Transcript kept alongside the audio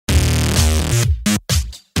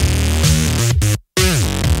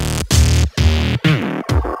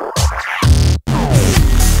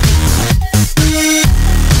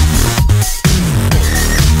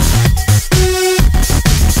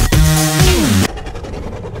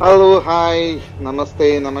Hello, hi, namaste,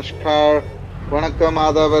 namaskar, vanakkam,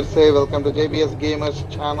 adavarse. Welcome to JBS Gamers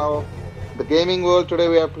channel. The gaming world. Today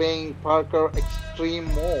we are playing Parkour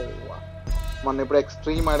Extremo. మొన్న ఇప్పుడు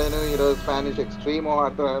extreme ఆడాను, ఈరోజు Spanish ఎక్స్ట్రీమో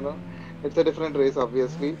ఆడుతున్నాను. It's a different race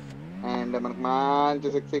obviously. And మనకు మంచి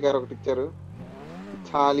sexy car ఒకటి ఇచ్చారు,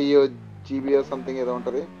 చాలియో జీబియో something ఏదో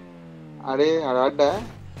ఉంటుంది. ఆడా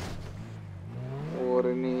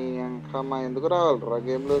ఓరిని అంకమ్మా ఎందుకు రావాలరా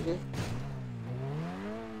గేమ్లోకి?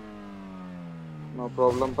 No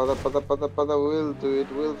problem. Pada, pada, pada, pada. We'll do it.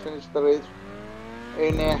 We'll finish the race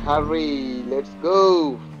in a hurry. Let's go.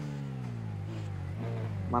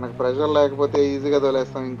 మనకు ప్రెషర్ లేకపోతే ఈజీగా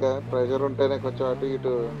తోలేస్తాం. ఇంకా ప్రెషర్ ఉంటేనే కొంచెం అటు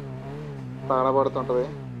ఇటు తాడబడుతుంటది.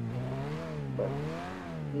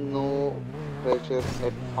 No pressure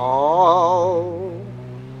at all.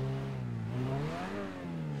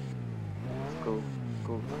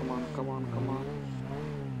 కమాన్ కమాన్ కమాన్.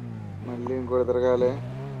 మళ్ళీ ఇంకోటి తిరగాలి.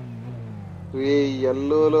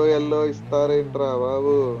 ఎల్లో ఇస్తారేంట్రా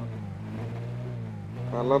బాబు?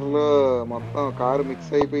 కలర్లో మొత్తం కారు మిక్స్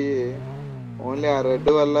అయిపోయి ఓన్లీ ఆ రెడ్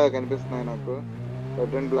వల్ల కనిపిస్తున్నాయి నాకు,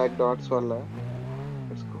 రెడ్ అండ్ బ్లాక్ డాట్స్ వల్ల.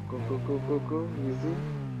 Easy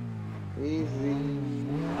easy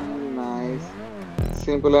nice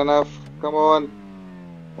simple enough. Come on.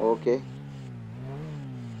 Okay,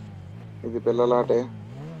 ఇది పిల్లలాటే.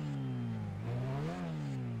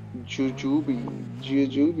 జుజుబి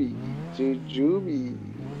జుజుబి జుజుబి.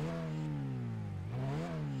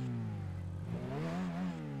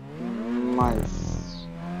 నైస్.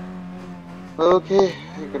 ఓకే,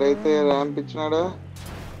 ఇక్కడైతే ర్యాంప్ ఇచ్చినాడా?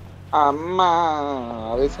 అమ్మా,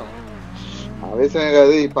 ఆవేశమే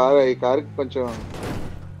కాదు, ఈ కార్కి కొంచెం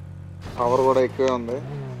పవర్ కూడా ఎక్కువే ఉంది.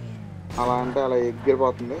 అలా అంటే అలా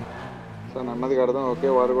ఎగిరిపోతుంది. సో నెమ్మది కడదాం. ఓకే,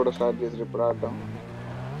 వాడు కూడా స్టార్ట్ చేసి ఇప్పుడు ఆడటం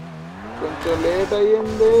కొంచెం లేట్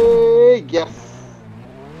అయ్యింది. Yes,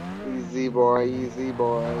 easy bye easy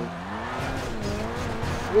bye.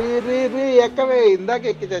 ఎక్కవే, ఇందాక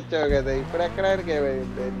ఎక్కి చచ్చావు కదా, ఇప్పుడు ఎక్కడానికి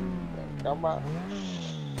ఏమైంది? అమ్మా,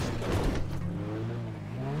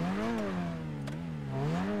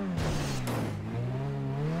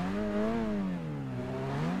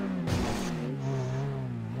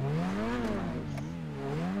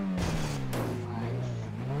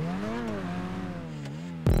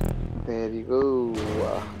 there you go.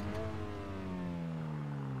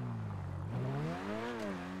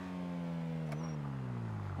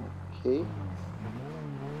 Okay,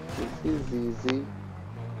 this is easy.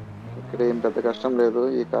 ఇక్కడ ఏం పెద్ద కష్టం లేదు.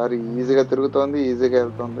 ఈ కారు ఈజీగా తిరుగుతోంది, ఈజీగా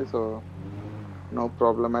వెళ్తుంది. So no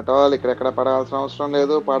problem at all. ఇక్కడెక్కడ పడాల్సిన అవసరం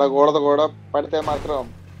లేదు, పడకూడదు కూడా. పడితే మాత్రం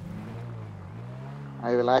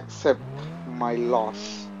I will accept my loss.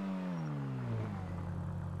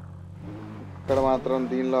 ఇక్కడ మాత్రం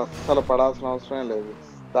దీనిలో అస్సలు పడాల్సిన అవసరం లేదు.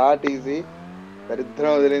 Start easy.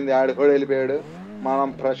 దరిద్రం వదిలింది, ఆడుకోడు వెళ్ళిపోయాడు. మనం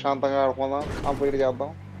ప్రశాంతంగా ఆడుకుందాం, కంప్లీట్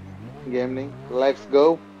చేద్దాం గేమ్ని. Let's go.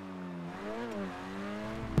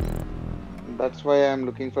 That's why I'm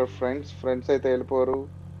looking for friends అయితే వెళ్ళిపోరు,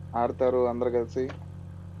 ఆడతారు అందరు కలిసి.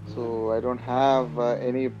 So I don't have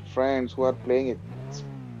any friends who are playing it,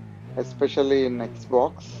 especially in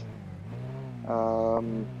Xbox.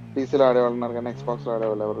 పీసీలో ఆడేవాళ్ళు ఉన్నారు కానీ ఎక్స్బాక్స్లో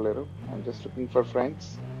ఆడేవాళ్ళు ఎవరు లేరు. I'm just looking for friends,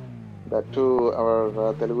 that to our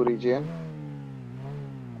Telugu region.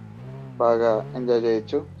 బాగా ఎంజాయ్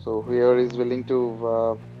చేయొచ్చు. So whoever is willing to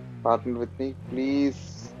partner with me, please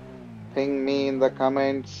ping me in the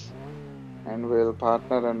comments and we'll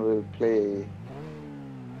partner and we'll play.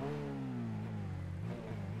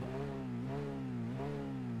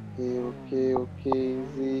 Okay,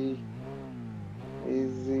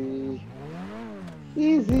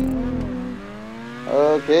 easy.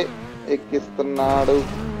 Okay, ఎక్కిస్తున్నాడు.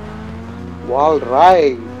 Wall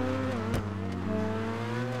ride.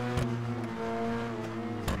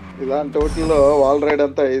 ఇలాంటి వాటిలో wall ride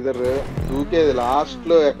అంతా either దూకేది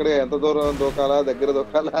లాస్ట్లో ఎక్కడ ఎంత దూరం దూకాలా, దగ్గర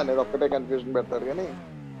దూకాలా అనేది ఒక్కటే కన్ఫ్యూజన్ పెడతారు. కానీ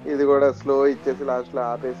ఇది కూడా స్లో ఇచ్చేసి లాస్ట్లో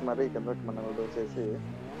ఆపేసి మరి కిందకి మనం దూసేసి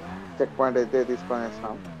చెక్ పాయింట్ అయితే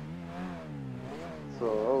తీసుకొనేస్తాం. So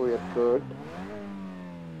we are good.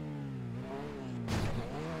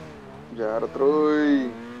 జాగ్రత్త.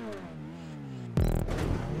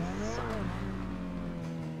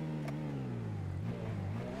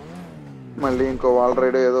 మళ్ళీ ఇంకో వాల్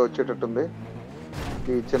రైడ్ ఏదో వచ్చేటట్టుంది.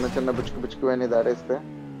 ఈ చిన్న బుచ్చుకి అన్ని దాడేస్తే.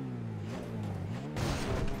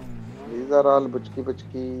 These are all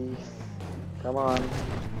బుచ్కి. కమాన్.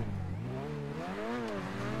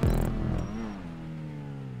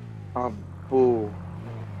 అబ్బో,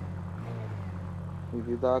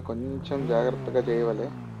 ఇదిదా కొంచెం జాగ్రత్తగా చేయవాలి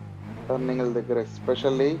టర్నింగ్ల దగ్గర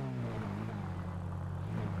especially.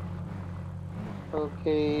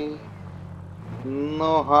 Okay,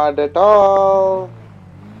 No hard at all.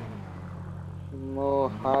 No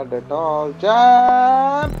hard at all.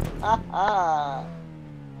 Jump!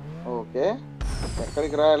 Okay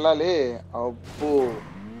ఎక్కడికి రా వెళ్ళాలి అబ్బో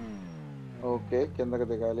ఓకే కిందకి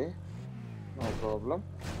దిగాలి no problem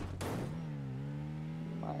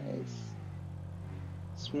nice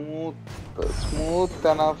smooth smooth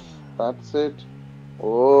enough that's it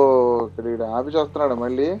ఓ ఇక్కడ ఈడు ఆపి చేస్తున్నాడు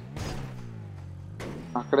మళ్ళీ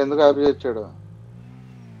అక్కడ ఎందుకు ఆపి వచ్చాడు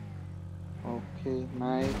ఓకే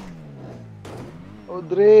నైస్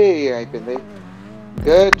వద్రే అయిపోయింది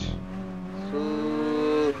గుడ్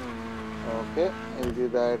ఓకే ఇది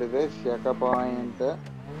దాటిదే చెక్ పాయింట్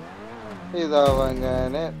ఇది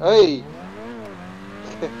అవ్వగానే ఓయ్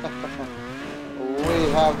we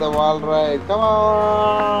have the wall right come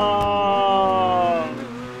on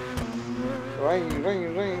ring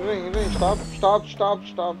stop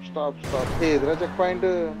hey idra check point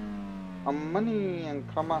ammani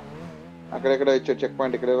ankama akkada ichcha check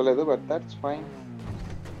point ikkada ivaledu but that's fine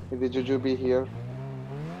ఇది jujube here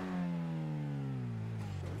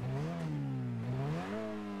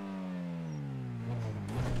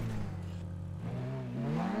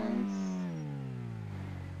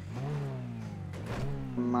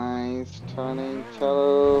nice turning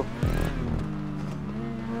chalo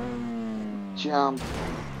jump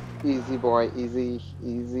easy boy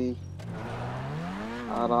easy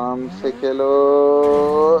aram se kelo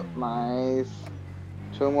nice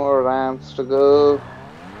 2 more ramps to go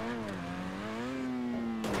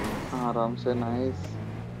aram se nice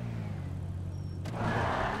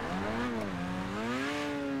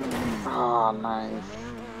nice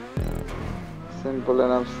simple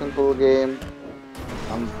enough simple game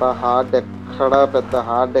అంత hard ఎక్కడ పెద్ద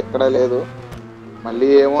hard ఎక్కడ లేదు మళ్ళీ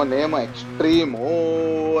ఏమో నేమో ఎక్స్ట్రీమో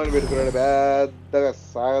అని పెట్టుకున్నాడు పెద్దగా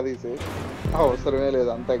సాగదీసి అవసరమే లేదు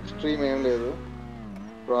అంత ఎక్స్ట్రీమ్ ఏం లేదు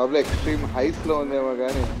ప్రాబ్లం ఎక్స్ట్రీమ్ హైస్లో ఉందేమో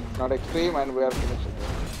కానీ not extreme and we are finishing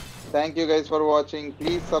thank you guys for watching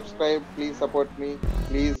please subscribe please support me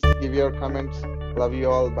please give your comments love you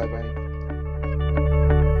all by by